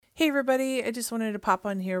Hey everybody, I just wanted to pop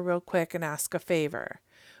on here real quick and ask a favor.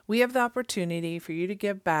 We have the opportunity for you to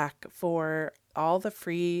give back for all the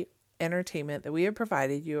free entertainment that we have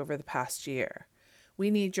provided you over the past year.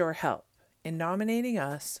 We need your help in nominating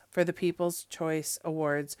us for the People's Choice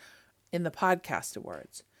Awards in the Podcast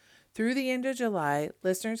Awards. Through the end of July,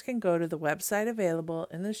 listeners can go to the website available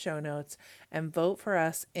in the show notes and vote for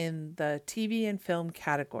us in the TV and film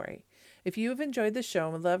category. If you have enjoyed the show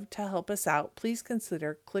and would love to help us out, please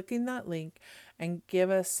consider clicking that link and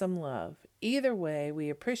give us some love. Either way,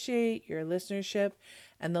 we appreciate your listenership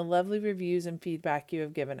and the lovely reviews and feedback you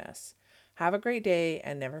have given us. Have a great day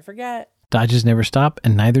and never forget, Dodges never stop,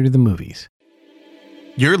 and neither do the movies.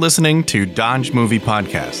 You're listening to Dodge Movie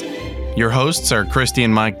Podcast. Your hosts are Christy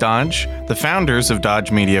and Mike Dodge, the founders of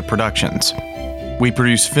Dodge Media Productions. We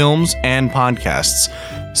produce films and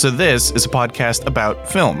podcasts, so this is a podcast about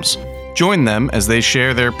films. Join them as they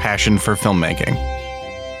share their passion for filmmaking.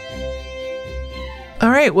 All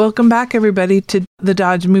right, welcome back, everybody, to the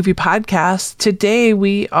Dodge Movie Podcast. Today,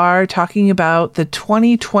 we are talking about the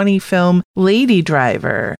 2020 film Lady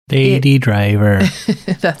Driver. Lady Driver.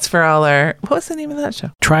 That's for all our... What was the name of that show?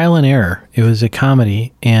 Trial and Error. It was a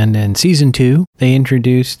comedy, and in season 2, they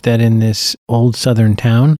introduced that in this old southern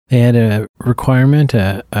town, they had a requirement,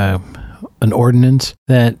 an ordinance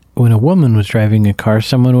that when a woman was driving a car,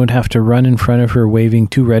 someone would have to run in front of her waving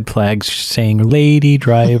 2 red flags saying, Lady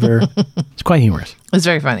Driver. It's quite humorous. It's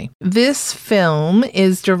very funny. This film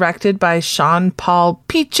is directed by Sean Paul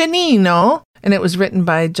Piccinino, and it was written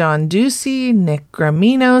by John Ducey, Nick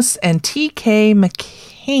Graminos, and T.K.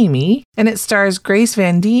 McCamey, and it stars Grace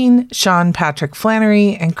Van Dien, Sean Patrick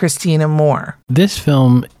Flannery, and Christina Moore. This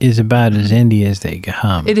film is about as indie as they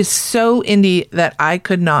come. It is so indie that I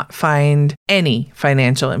could not find any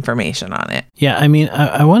financial information on it. Yeah, I mean,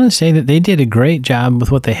 I want to say that they did a great job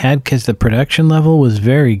with what they had because the production level was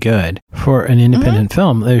very good for an independent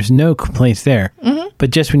film. There's no complaints there. But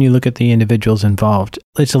just when you look at the individuals involved,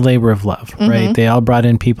 it's a labor of love, right? They all brought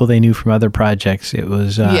in people they knew from other projects. It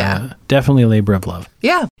was definitely a labor of love.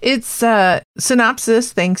 Yeah, it's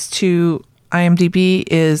synopsis, thanks to IMDb,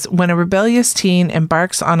 is when a rebellious teen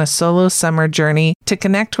embarks on a solo summer journey to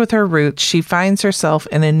connect with her roots, she finds herself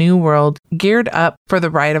in a new world geared up for the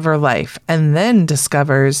ride of her life, and then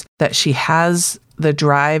discovers that she has the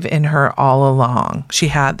drive in her all along. She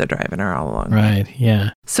had the drive in her all along. Right,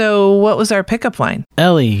 yeah. So what was our pickup line?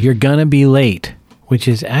 Ellie, you're gonna be late, which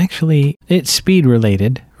is actually, it's speed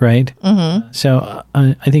related, right? So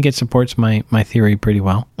I think it supports my theory pretty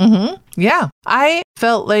well. Yeah, I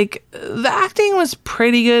felt like the acting was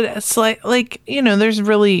pretty good. It's like, you know, there's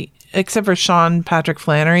really, except for Sean Patrick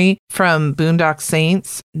Flannery from Boondock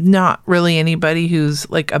Saints, not really anybody who's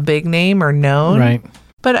like a big name or known. Right.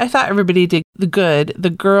 But I thought everybody did good.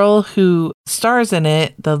 The girl who stars in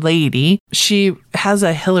it, the lady, she has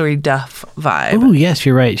a Hilary Duff vibe. Oh, yes,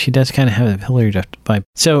 you're right. She does kind of have a Hilary Duff vibe.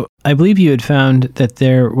 So I believe you had found that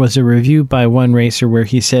there was a review by one racer where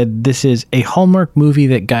he said this is a Hallmark movie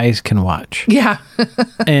that guys can watch. Yeah.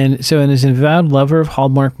 And so as an avowed lover of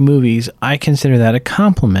Hallmark movies, I consider that a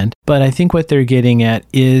compliment. But I think what they're getting at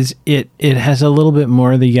is it has a little bit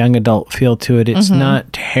more of the young adult feel to it. It's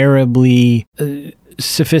not terribly...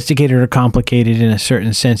 sophisticated or complicated in a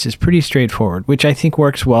certain sense. Is pretty straightforward, which I think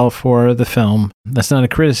works well for the film. That's not a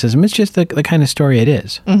criticism. It's just the kind of story it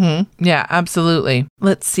is. Yeah, absolutely.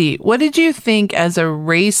 Let's see. What did you think as a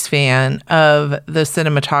race fan of the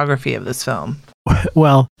cinematography of this film?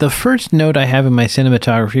 Well, the first note I have in my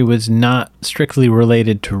cinematography was not strictly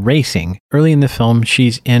related to racing. Early in the film,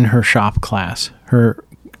 she's in her shop class, her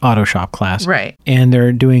auto shop class. Right. And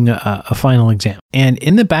they're doing a final exam. And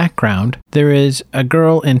in the background, there is a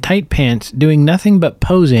girl in tight pants doing nothing but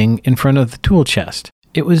posing in front of the tool chest.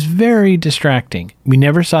 It was very distracting. We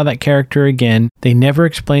never saw that character again. They never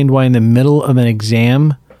explained why in the middle of an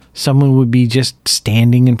exam, someone would be just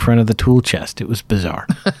standing in front of the tool chest. It was bizarre.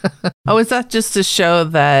 Oh, is that just to show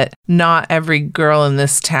that not every girl in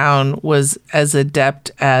this town was as adept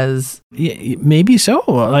as... Yeah, maybe so.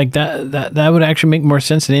 Like that would actually make more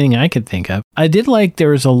sense than anything I could think of. I did like there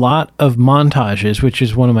was a lot of montages, which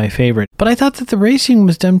is one of my favorite. But I thought that the racing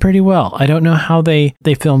was done pretty well. I don't know how they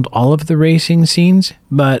filmed all of the racing scenes,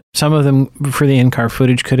 but some of them for the in-car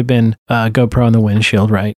footage could have been GoPro on the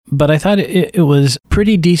windshield, right? But I thought it was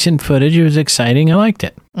pretty decent footage. It was exciting. I liked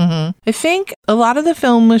it. I think a lot of the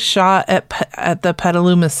film was shot at the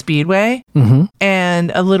Petaluma Speedway.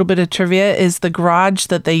 And a little bit of trivia is the garage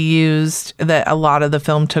that they used, that a lot of the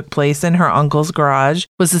film took place in, her uncle's garage,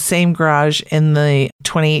 was the same garage in the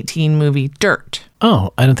 2018 movie Dirt.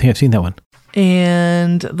 Oh, I don't think I've seen that one.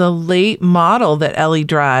 And the late model that Ellie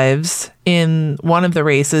drives in one of the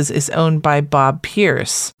races is owned by Bob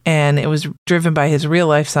Pierce. And it was driven by his real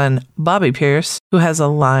life son, Bobby Pierce, who has a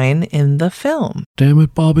line in the film. Damn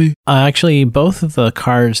it, Bobby. Actually, both of the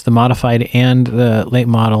cars, the modified and the late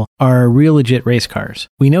model, are real legit race cars.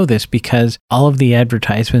 We know this because all of the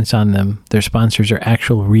advertisements on them, their sponsors are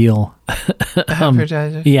actual real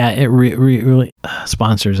Advertisers. Yeah, it really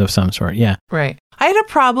sponsors of some sort. Yeah. Right. I had a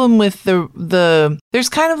problem with the there's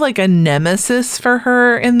kind of like a nemesis for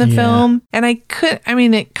her in the film. And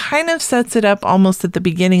it kind of sets it up almost at the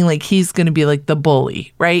beginning like he's going to be like the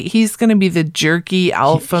bully, right? He's going to be the jerky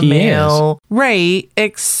alpha male. Right.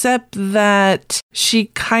 Except that she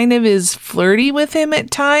kind of is flirty with him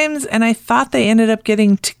at times. And I thought they ended up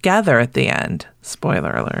getting together at the end.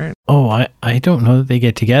 Spoiler alert. Oh, I don't know that they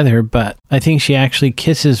get together, but I think she actually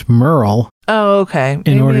kisses Merle. Oh, okay.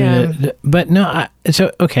 But no,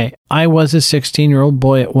 I was a 16-year-old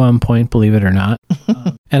boy at one point, believe it or not.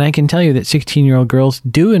 And I can tell you that 16-year-old girls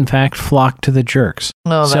do, in fact, flock to the jerks.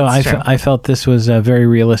 Oh, that's true. I felt this was a very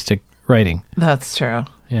realistic writing. That's true.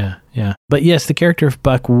 Yeah. But yes, the character of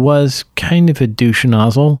Buck was kind of a douche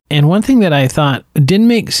nozzle. And one thing that I thought didn't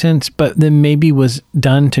make sense, but then maybe was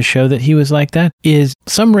done to show that he was like that, is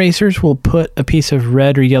some racers will put a piece of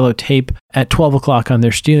red or yellow tape at 12 o'clock on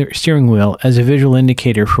their steering wheel as a visual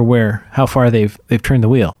indicator for how far they've turned the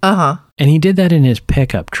wheel. Uh-huh. And he did that in his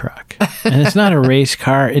pickup truck. And it's not a race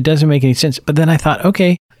car. It doesn't make any sense. But then I thought,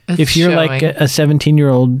 okay, if you're like a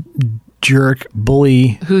 17-year-old jerk,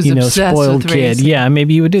 bully, who's spoiled kid. Racing. Yeah,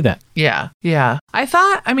 maybe you would do that. Yeah. I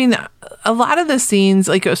thought, a lot of the scenes,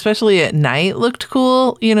 like especially at night, looked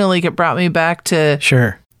cool. Like it brought me back to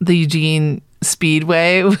the Eugene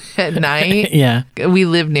Speedway at night. Yeah. We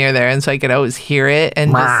live near there, and so I could always hear it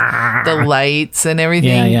and just the lights and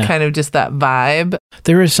everything, kind of just that vibe.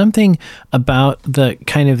 There is something about the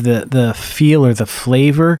kind of the feel or the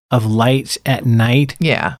flavor of lights at night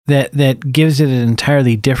that gives it an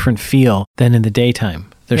entirely different feel than in the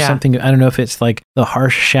daytime. There's something, I don't know if it's like the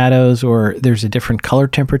harsh shadows or there's a different color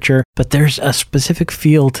temperature, but there's a specific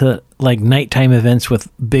feel to like nighttime events with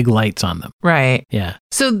big lights on them. Right. Yeah.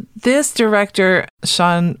 So this director,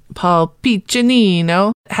 Sean Paul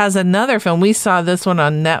Piccinino, has another film. We saw this one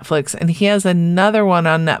on Netflix, and he has another one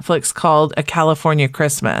on Netflix called A California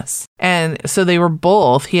Christmas. And so they were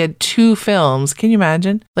both, he had two films. Can you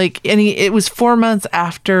imagine? It was 4 months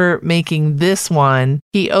after making this one.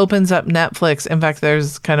 He opens up Netflix. In fact,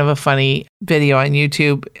 there's kind of a funny video on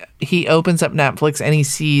YouTube. He opens up Netflix and he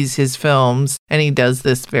sees his films and he does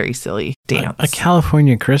this very silly dance. A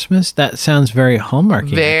California Christmas? That sounds very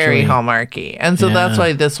Hallmarky. Very Hallmarky. And so that's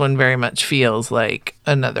why this one very much feels like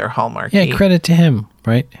another Hallmarky. Yeah, credit to him,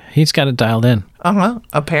 right? He's got it dialed in.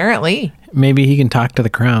 Apparently. Maybe he can talk to the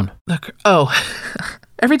Crown.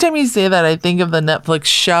 Every time you say that, I think of the Netflix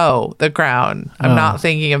show, The Crown. I'm not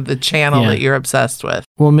thinking of the channel that you're obsessed with.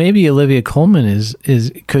 Well, maybe Olivia Colman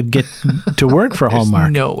could get to work for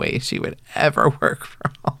Hallmark. No way she would ever work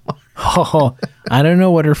for Hallmark. Oh, I don't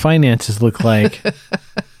know what her finances look like.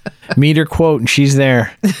 Meet her quote, and she's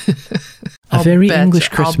there. A very English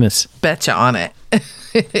Christmas. I'll betcha on it.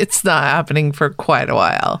 It's not happening for quite a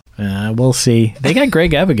while. We'll see. They got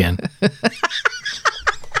Greg Evigan.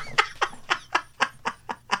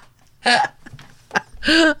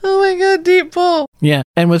 Oh my God, deep pull. Yeah.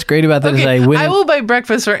 And what's great about that is I will buy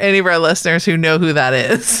breakfast for any of our listeners who know who that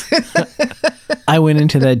is. I went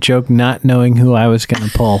into that joke not knowing who I was going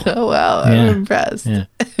to pull. Oh, wow. I'm impressed. Yeah.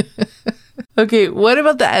 Okay, what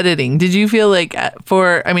about the editing? Did you feel like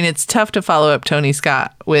it's tough to follow up Tony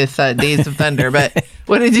Scott with Days of Thunder, but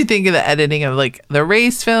what did you think of the editing of like the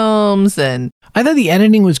race films? And I thought the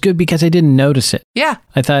editing was good because I didn't notice it. Yeah.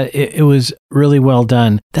 I thought it was really well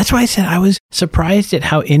done. That's why I said I was surprised at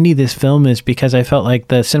how indie this film is, because I felt like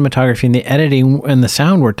the cinematography and the editing and the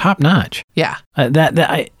sound were top notch. Yeah.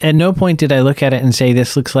 At no point did I look at it and say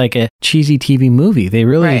this looks like a cheesy TV movie. They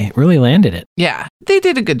really landed it. Yeah, they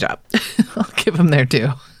did a good job. I'll give them their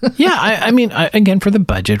due. Yeah, again, for the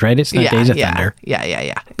budget, right? It's not Days of Thunder.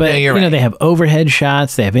 Yeah. But you're right. They have overhead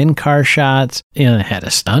shots, they have in-car shots. They had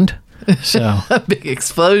a stunt. So a big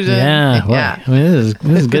explosion. Yeah. This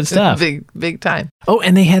is good stuff. big time. Oh,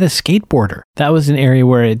 and they had a skateboarder. That was an area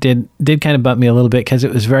where it did kind of bump me a little bit, because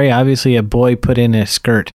it was very obviously a boy put in a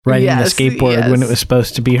skirt riding the skateboard when it was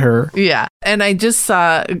supposed to be her. Yeah. And I just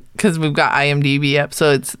saw, because we've got IMDb up,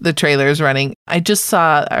 so the trailer's running. I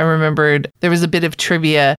remembered there was a bit of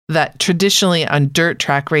trivia that traditionally on dirt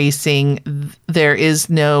track racing, there is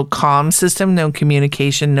no comm system, no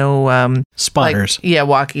communication, no... spotters.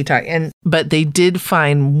 walkie-talkie. But they did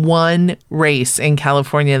find one race in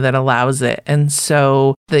California that allows it. And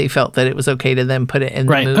so they felt that it was okay to then put it in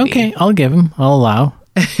the movie. Okay, I'll give them. I'll allow.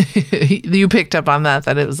 You picked up on that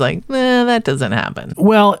it was like, that doesn't happen.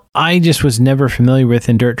 Well, I just was never familiar with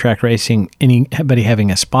in dirt track racing anybody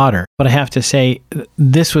having a spotter. But I have to say,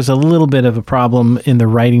 this was a little bit of a problem in the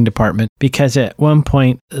writing department because at one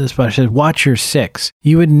point, the spotter said, watch your six.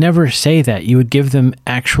 You would never say that. You would give them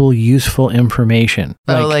actual useful information.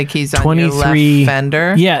 Like he's on 23, your left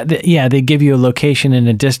fender? Yeah, they give you a location and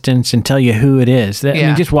a distance and tell you who it is. I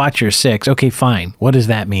mean, just watch your six. Okay, fine. What does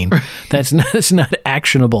that mean? That's not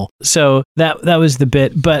actionable. So that was the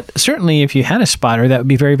bit. But certainly if you had a spotter, that would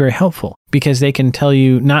be very, very helpful because they can tell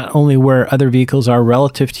you not only where other vehicles are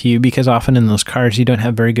relative to you, because often in those cars you don't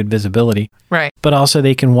have very good visibility. Right. But also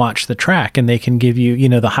they can watch the track and they can give you,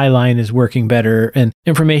 the high line is working better and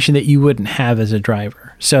information that you wouldn't have as a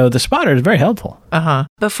driver. So the spotter is very helpful.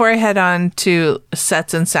 Before I head on to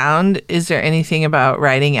sets and sound, is there anything about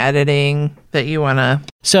writing, editing that you want to...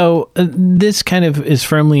 So this kind of is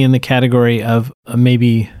firmly in the category of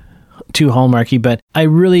maybe too Hallmarky, but I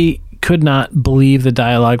really could not believe the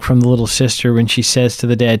dialogue from the little sister when she says to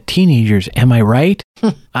the dad, teenagers, am I right?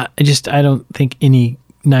 I don't think any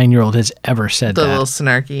 9-year-old has ever said that. The little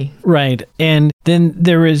snarky. Right. And then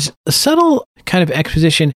there is a subtle kind of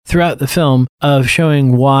exposition throughout the film of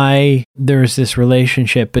showing why there's this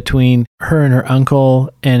relationship between her and her uncle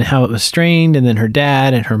and how it was strained, and then her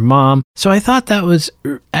dad and her mom. So I thought that was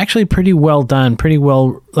actually pretty well done, pretty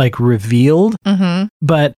well revealed.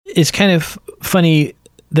 But it's kind of funny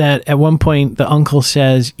that at one point the uncle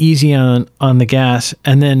says easy on the gas,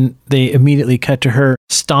 and then they immediately cut to her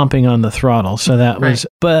stomping on the throttle. So that was,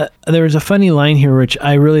 but there was a funny line here which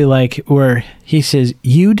I really like where he says,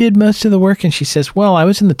 you did most of the work, and she says, well, I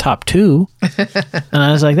was in the top 2. And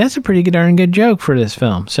I was like, that's a pretty darn good joke for this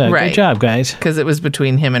film. So good job, guys. Because it was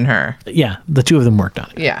between him and her. Yeah, the two of them worked on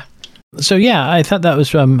it. Yeah. So yeah, I thought that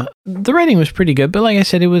was the writing was pretty good, but like I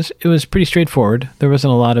said, it was pretty straightforward. There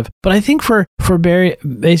wasn't a lot of, but I think for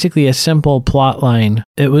basically a simple plot line,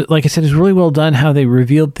 it was, like I said, it's really well done how they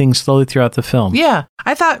revealed things slowly throughout the film. Yeah,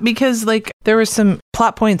 I thought because there were some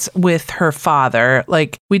plot points with her father,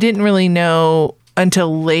 we didn't really know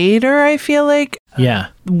until later, I feel like. Yeah.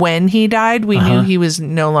 When he died, we knew he was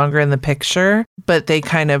no longer in the picture, but they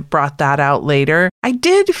kind of brought that out later. I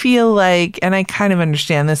did feel like, and I kind of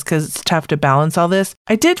understand this because it's tough to balance all this,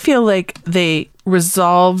 I did feel like they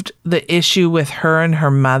resolved the issue with her and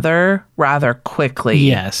her mother rather quickly.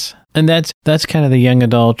 Yes. And that's kind of the young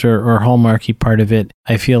adult or Hallmarky part of it,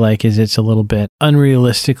 I feel like, is it's a little bit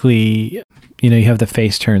unrealistically, you have the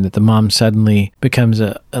face turn that the mom suddenly becomes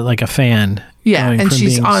a fan. Yeah, and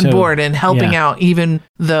she's on board and helping out, even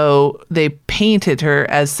though they painted her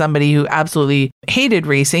as somebody who absolutely hated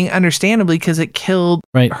racing, understandably, because it killed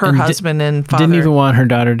her husband and father. Didn't even want her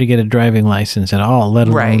daughter to get a driving license at all, let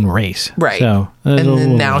alone race. Right. So, and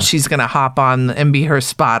then now she's going to hop on and be her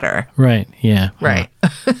spotter. Right, yeah. Right.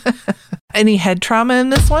 Any head trauma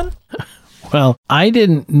in this one? Well, I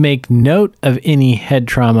didn't make note of any head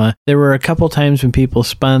trauma. There were a couple times when people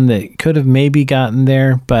spun that could have maybe gotten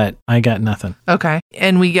there, but I got nothing. Okay.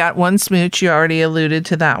 And we got one smooch. You already alluded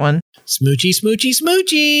to that one. Smoochy, smoochy,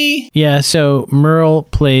 smoochy. Yeah, so Merle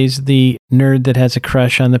plays the nerd that has a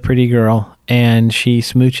crush on the pretty girl, and she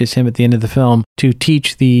smooches him at the end of the film to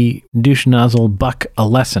teach the douche nozzle Buck a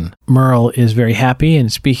lesson. Merle is very happy,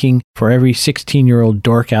 and speaking for every 16-year-old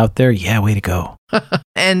dork out there, yeah, way to go.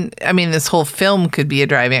 And I mean, this whole film could be a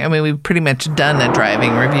driving. I mean, we've pretty much done a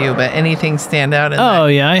driving review, but anything stand out?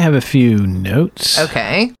 Yeah, I have a few notes.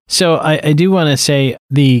 Okay. So I do want to say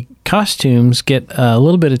the costumes get a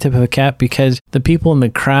little bit of tip of the cap because the people in the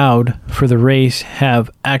crowd for the race have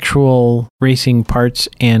actual racing parts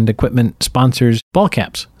and equipment sponsors ball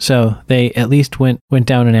caps. So they at least went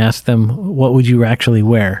down and asked them, what would you actually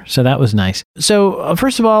wear? So that was nice. So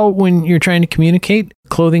first of all, when you're trying to communicate,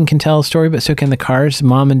 clothing can tell a story, but so can the cars.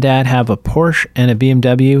 Mom and dad have a Porsche and a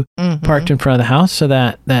BMW parked in front of the house. So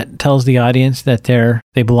that tells the audience that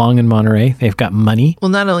they belong in Monterey. They've got money. Well,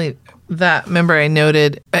 not only that, remember I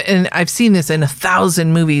noted, and I've seen this in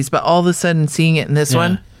 1,000 movies, but all of a sudden seeing it in this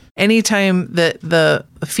one, anytime that the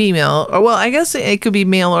female, or well, I guess it could be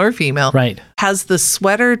male or female, has the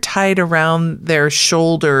sweater tied around their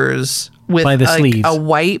shoulders with a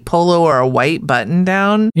white polo or a white button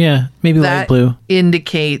down. Yeah, maybe light blue.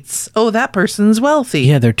 Indicates, that person's wealthy.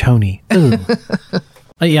 Yeah, they're Tony.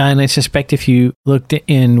 Yeah, and I suspect if you looked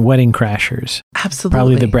in Wedding Crashers, Absolutely.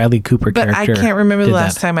 probably the Bradley Cooper But character. I can't remember the did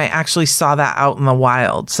last that. time I actually saw that out in the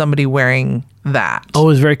wild. Somebody wearing that. Oh, it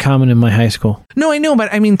was very common in my high school. No, I know,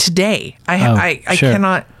 but I mean today. I sure.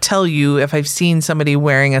 cannot tell you if I've seen somebody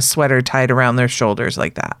wearing a sweater tied around their shoulders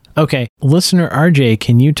like that. Okay, listener RJ,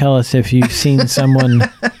 can you tell us if you've seen someone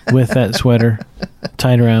with that sweater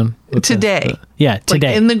tied around? with Today. Yeah, today.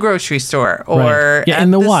 Like in the grocery store or Right. Yeah, at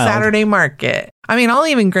in the the wild. Saturday market. I mean, I'll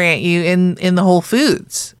even grant you in the Whole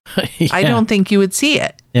Foods. Yeah. I don't think you would see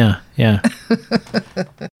it. Yeah.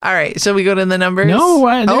 All right, so we go to the numbers. No,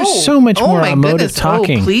 there's so much more my emotive goodness.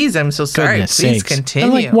 talking. Oh, please, I'm so sorry. Goodness Please sakes. continue.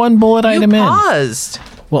 I'm like one bullet you item in. paused.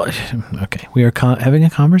 Well, okay, we are having a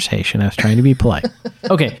conversation. I was trying to be polite.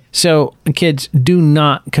 Okay, so kids, do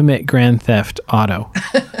not commit grand theft auto,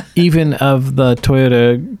 even of the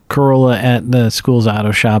Toyota Corolla at the school's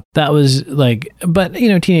auto shop. That was like, but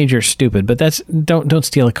teenagers are stupid. But don't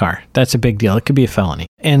steal a car. That's a big deal. It could be a felony.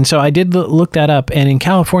 And so I did look that up. And in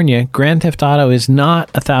California, grand theft auto is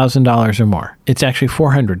not $1,000 or more. It's actually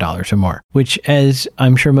 $400 or more, which, as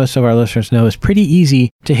I'm sure most of our listeners know, is pretty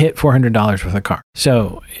easy to hit $400 with a car.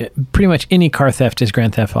 So pretty much any car theft is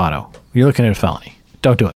grand theft auto. You're looking at a felony.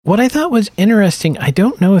 Don't do it. What I thought was interesting, I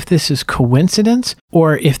don't know if this is coincidence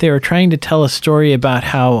or if they were trying to tell a story about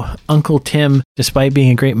how Uncle Tim, despite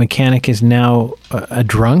being a great mechanic, is now a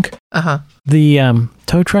drunk. Uh-huh. The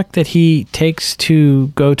tow truck that he takes to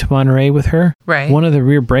go to Monterey with her, Right. one of the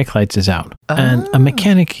rear brake lights is out. And a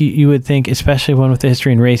mechanic, you would think, especially one with a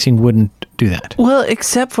history in racing, wouldn't do that. Well,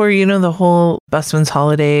 except for, the whole Busman's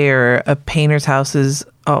Holiday or a painter's houses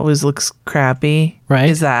always looks crappy. Right.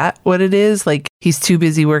 Is that what it is? Like he's too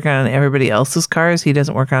busy working on everybody else's cars. He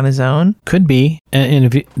doesn't work on his own. Could be.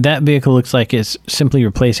 And if that vehicle looks like it's simply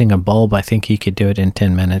replacing a bulb, I think he could do it in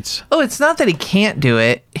 10 minutes. Oh, it's not that he can't do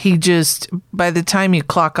it. He just, by the time you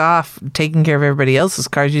clock off taking care of everybody else's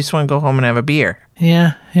cars, you just want to go home and have a beer.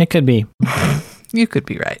 Yeah, it could be. You could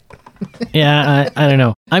be right. Yeah, I don't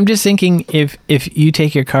know. I'm just thinking if you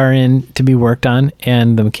take your car in to be worked on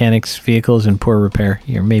and the mechanic's vehicle is in poor repair,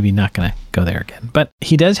 you're maybe not going to go there again. But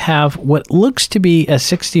he does have what looks to be a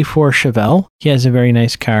 64 Chevelle. He has a very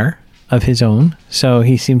nice car of his own, so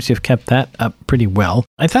he seems to have kept that up pretty well.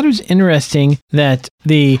 I thought it was interesting that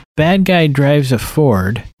the bad guy drives a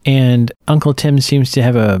Ford and Uncle Tim seems to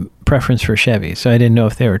have a preference for Chevy, so I didn't know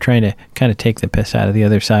if they were trying to kind of take the piss out of the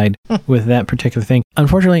other side with that particular thing.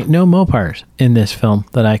 Unfortunately, no Mopars in this film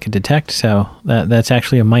that I could detect, so that's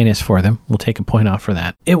actually a minus for them. We'll take a point off for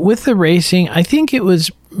that. With the racing, I think it was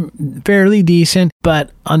fairly decent,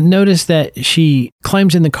 but notice that she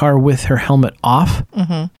climbs in the car with her helmet off,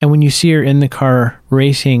 and when you see her in the car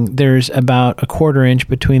racing, there's about a 1/4 inch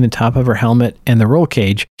between the top of her helmet and the roll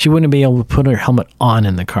cage. She wouldn't be able to put her helmet on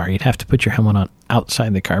in the car. You'd have to put your helmet on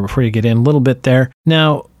outside the car before you get in, a little bit there.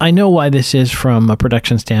 Now, I know why this is from a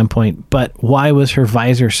production standpoint, but why was her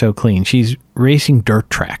visor so clean? She's racing dirt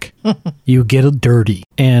track. You get dirty.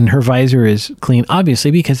 And her visor is clean,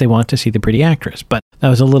 obviously, because they want to see the pretty actress. But that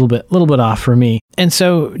was a little bit off for me. And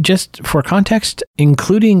so just for context,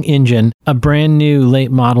 including engine, a brand new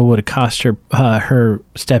late model would have cost her, her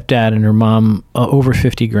stepdad and her mom over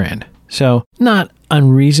 $50,000. So not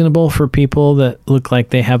unreasonable for people that look like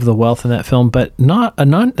they have the wealth in that film, but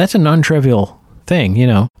that's a non-trivial thing,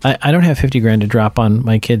 I don't have $50,000 to drop on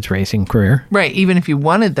my kids' racing career. Right, even if you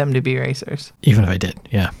wanted them to be racers. Even if I did,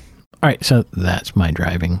 yeah. All right, so that's my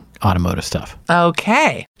driving automotive stuff.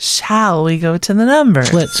 Okay, shall we go to the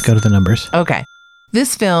numbers? Let's go to the numbers. Okay.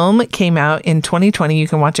 This film came out in 2020. You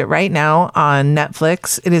can watch it right now on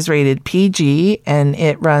Netflix. It is rated PG and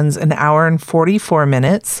it runs an hour and 44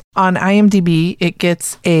 minutes. On IMDb, it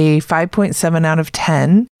gets a 5.7 out of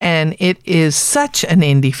 10. And it is such an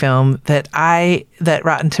indie film that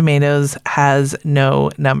Rotten Tomatoes has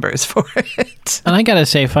no numbers for it. And I got to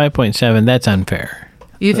say 5.7, that's unfair.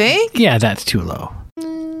 You think? Yeah, that's too low.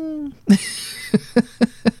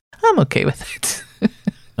 I'm okay with it.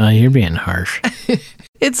 You're being harsh.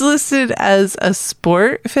 It's listed as a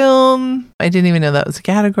sport film. I didn't even know that was a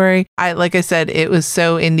category. Like I said, it was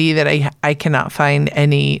so indie that I cannot find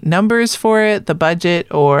any numbers for it, the budget,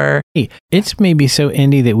 or... Hey, it's maybe so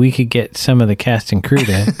indie that we could get some of the cast and crew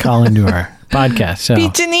to call into our podcast. So,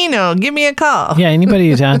 Pete Janino, give me a call. yeah, anybody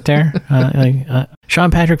who's out there, Sean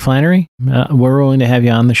Patrick Flannery, we're willing to have you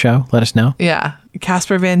on the show. Let us know. Yeah.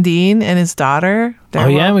 Casper Van Dien and his daughter. Oh,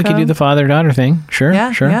 yeah, we could do the father-daughter thing. Sure,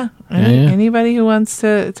 Yeah, sure. yeah. Anybody who wants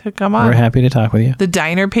to come on. We're happy to talk with you. The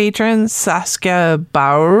diner patron, Saskia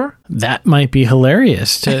Bauer. That might be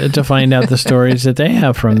hilarious to find out the stories that they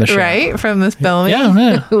have from the show. Right? From this filming.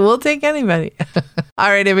 Yeah. We'll take anybody. All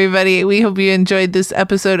right, everybody. We hope you enjoyed this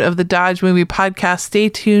episode of the Dodge Movie Podcast. Stay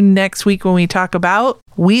tuned next week when we talk about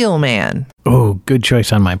Wheelman. Oh, good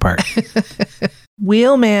choice on my part.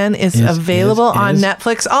 Wheelman is available on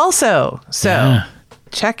Netflix also. So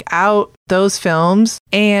check out those films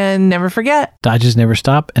and never forget, Dodges never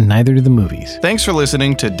stop, and neither do the movies. Thanks for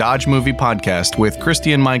listening to Dodge Movie Podcast with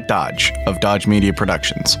Christy and Mike Dodge of Dodge Media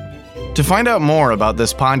Productions. To find out more about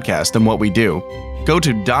this podcast and what we do, go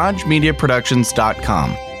to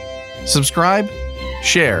dodgemediaproductions.com. Subscribe,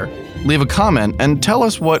 share, leave a comment, and tell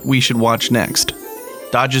us what we should watch next.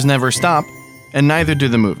 Dodges never stop, and neither do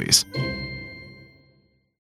the movies.